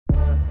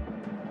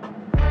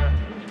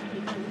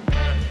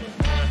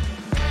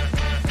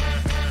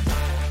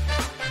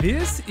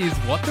This is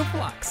What the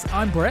Flux.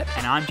 I'm Brett.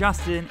 And I'm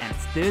Justin, and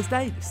it's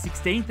Thursday, the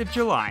 16th of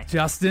July.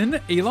 Justin,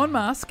 Elon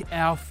Musk,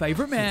 our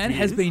favourite man,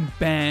 has been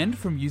banned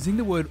from using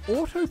the word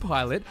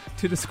autopilot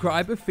to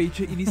describe a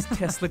feature in his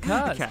Tesla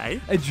cars.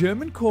 Okay. A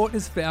German court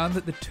has found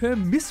that the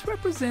term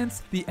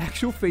misrepresents the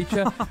actual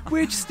feature,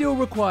 which still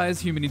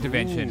requires human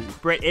intervention.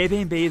 Brett,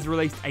 Airbnb has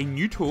released a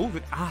new tool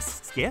that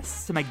asks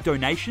guests to make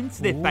donations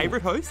to their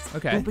favourite hosts who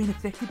have been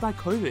affected by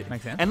COVID.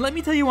 Makes sense. And let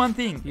me tell you one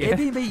thing. Yeah.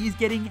 Airbnb is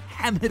getting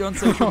hammered on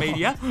social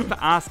media for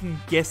asking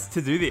guests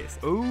to do this.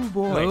 Oh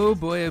boy. Oh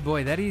boy, oh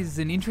boy. That is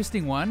an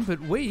interesting one,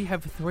 but we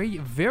have 3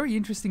 very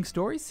interesting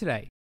stories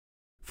today.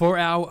 For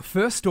our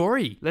first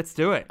story, Let's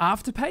do it.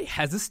 Afterpay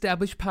has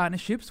established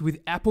partnerships with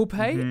Apple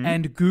Pay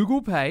and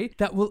Google Pay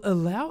that will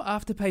allow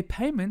Afterpay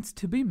payments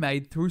to be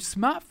made through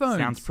smartphones.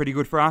 Sounds pretty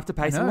good for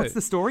Afterpay. So know. what's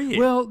the story here?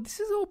 Well,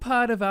 this is all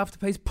part of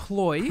Afterpay's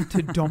ploy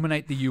to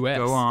dominate the US.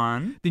 Go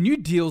on. The new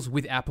deals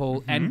with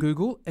Apple and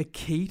Google are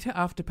key to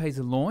Afterpay's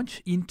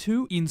launch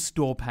into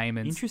in-store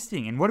payments.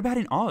 Interesting. And what about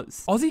in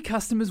Oz? Aussie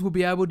customers will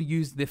be able to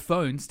use their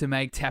phones to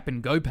make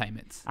tap-and-go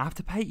payments.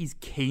 Afterpay is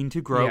keen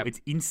to grow Yep.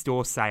 its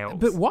in-store sales.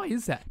 But why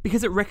is that?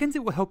 Because it reckons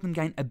it will help them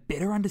gain a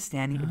better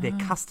understanding of their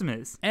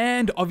customers.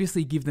 And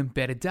obviously give them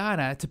better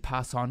data to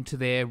pass on to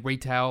their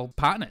retail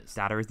partners.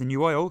 Data is the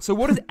new oil. So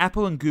what does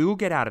Apple and Google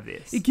get out of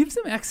this? It gives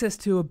them access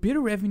to a bit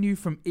of revenue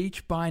from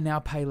each buy now,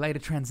 pay later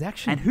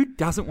transaction. And who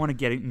doesn't want to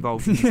get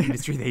involved in this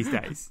industry these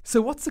days? So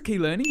what's the key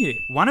learning here?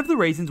 One of the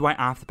reasons why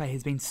Afterpay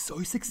has been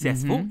so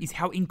successful is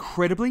how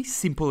incredibly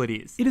simple it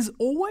is. It has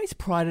always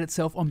prided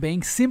itself on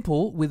being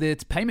simple with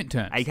its payment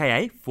terms.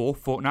 AKA 4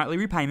 fortnightly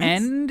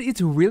repayments. And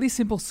it's a really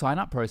simple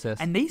sign-up process.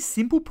 And these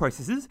simple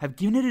processes have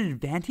given it an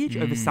advantage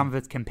over some of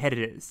its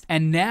competitors.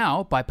 And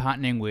now, by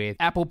partnering with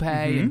Apple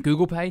Pay and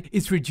Google Pay,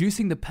 it's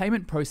reducing the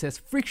payment process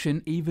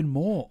friction even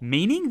more.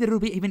 Meaning that it'll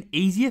be even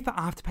easier for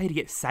Afterpay to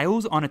get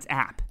sales on its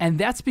app. And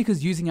that's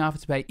because using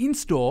Afterpay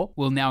in-store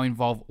will now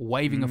involve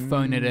waving a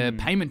phone at a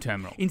payment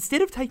terminal.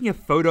 Instead of taking a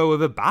photo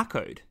of a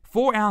barcode.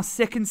 For our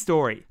second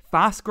story,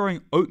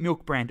 fast-growing oat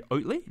milk brand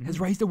Oatly has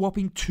raised a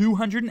whopping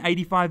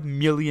 $285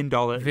 million.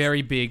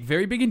 Very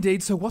big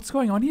indeed. So what's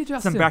going on here,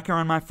 Justin? Some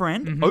background, my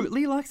friend.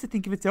 Oatly likes to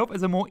think of itself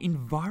as a more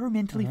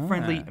environmentally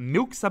friendly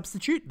milk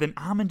substitute than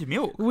almond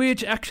milk.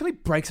 Which actually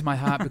breaks my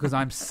heart because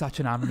I'm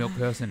such an almond milk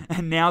person.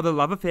 And now the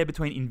love affair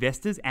between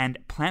investors and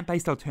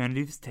plant-based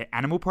alternatives to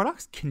animal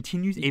products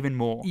continues even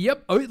more.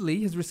 Yep,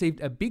 Oatly has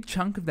received a big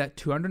chunk of that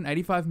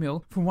 $285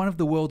 million from one of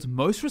the world's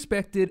most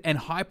respected and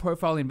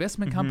high-profile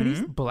investment companies,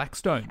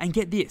 Blackstone. And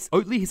get this,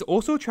 Oatly has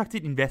also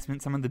attracted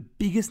investment some of the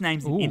biggest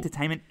names in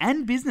entertainment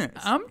and business.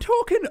 I'm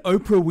talking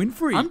Oprah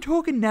Winfrey. I'm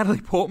talking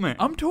Natalie Portman.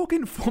 I'm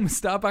talking former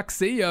Starbucks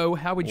CEO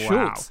Howard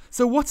Schultz.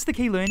 So what's the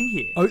key learning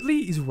here?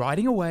 Oatly is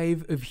riding a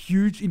wave of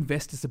huge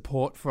investor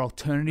support for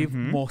alternative,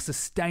 more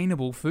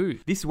sustainable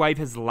food. This wave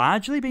has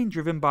largely been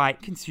driven by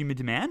consumer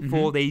demand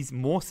for these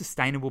more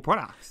sustainable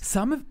products.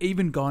 Some have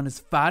even gone as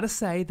far to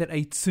say that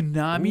a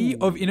tsunami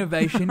of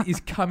innovation is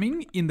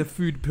coming in the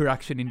food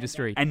production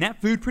industry. And that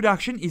food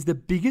production is the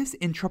biggest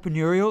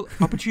entrepreneurial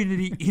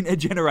opportunity in a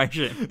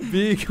generation.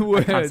 Big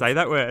words. I can't say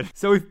that word.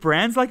 So if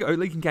brands like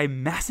Oatly can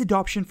gain mass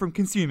adoption from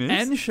consumers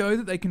And show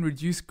that they can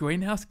reduce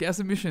greenhouse gas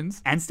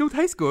emissions, and still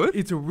taste good,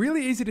 it's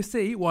really easy to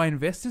see why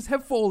investors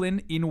have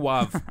fallen in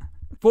love.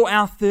 For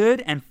our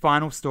third and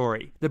final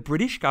story, the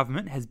British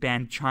government has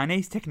banned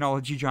Chinese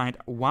technology giant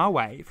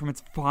Huawei from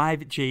its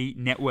 5G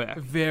network.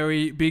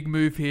 Very big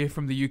move here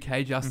from the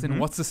UK, Justin.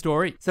 What's the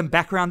story? Some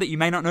background that you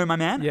may not know, my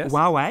man. Yes.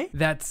 Huawei,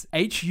 That's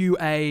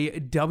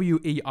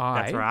Huawei.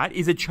 that's right,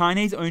 is a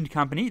Chinese-owned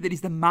company that is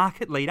the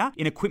market leader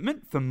in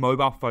equipment for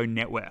mobile phone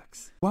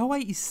networks.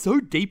 Huawei is so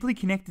deeply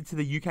connected to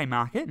the UK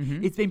market,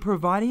 it's been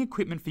providing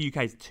equipment for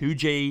UK's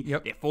 2G,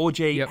 their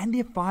 4G, and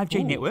their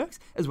 5G networks,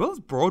 as well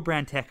as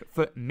broadband tech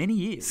for many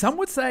years. Some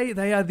would say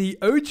they are the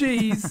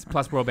OGs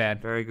plus broadband.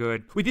 Very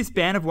good. With this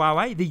ban of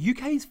Huawei, the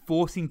UK is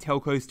forcing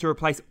telcos to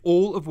replace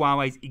all of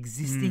Huawei's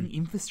existing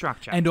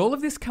infrastructure. And all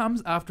of this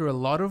comes after a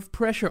lot of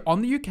pressure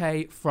on the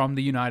UK from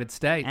the United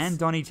States. And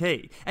Donny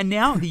T. And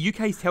now the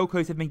UK's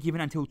telcos have been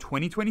given until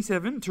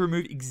 2027 to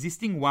remove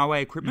existing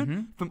Huawei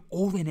equipment from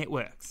all their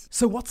networks.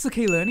 So what's the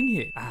key learning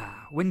here?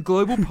 When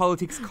global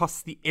politics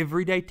costs the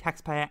everyday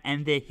taxpayer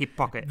and their hip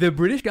pocket. The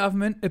British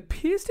government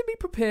appears to be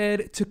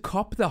prepared to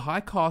cop the high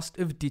cost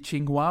of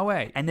ditching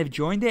Huawei. And they've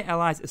joined their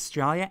allies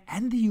Australia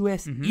and the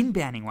US in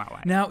banning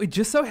Huawei. Now, it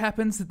just so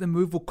happens that the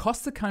move will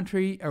cost the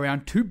country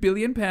around £2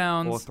 billion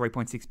Or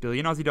 3.6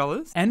 billion Aussie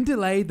dollars. and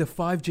delay the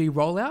 5G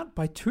rollout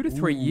by 2 to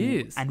 3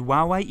 years. And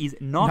Huawei is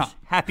not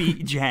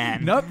happy,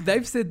 Jan. Nope,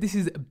 they've said this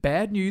is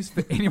bad news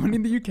for anyone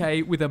in the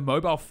UK with a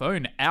mobile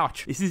phone.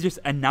 Ouch. This is just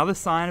another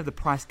sign of the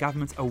price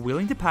governments are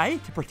willing to pay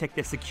to protect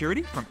their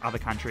security from other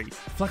countries.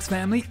 Flux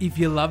family, if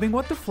you're loving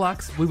What the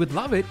Flux, we would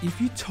love it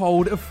if you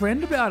told a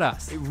friend about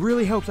us. It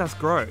really helps us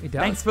grow. does.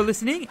 Thanks for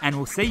listening, and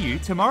we'll see you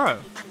tomorrow.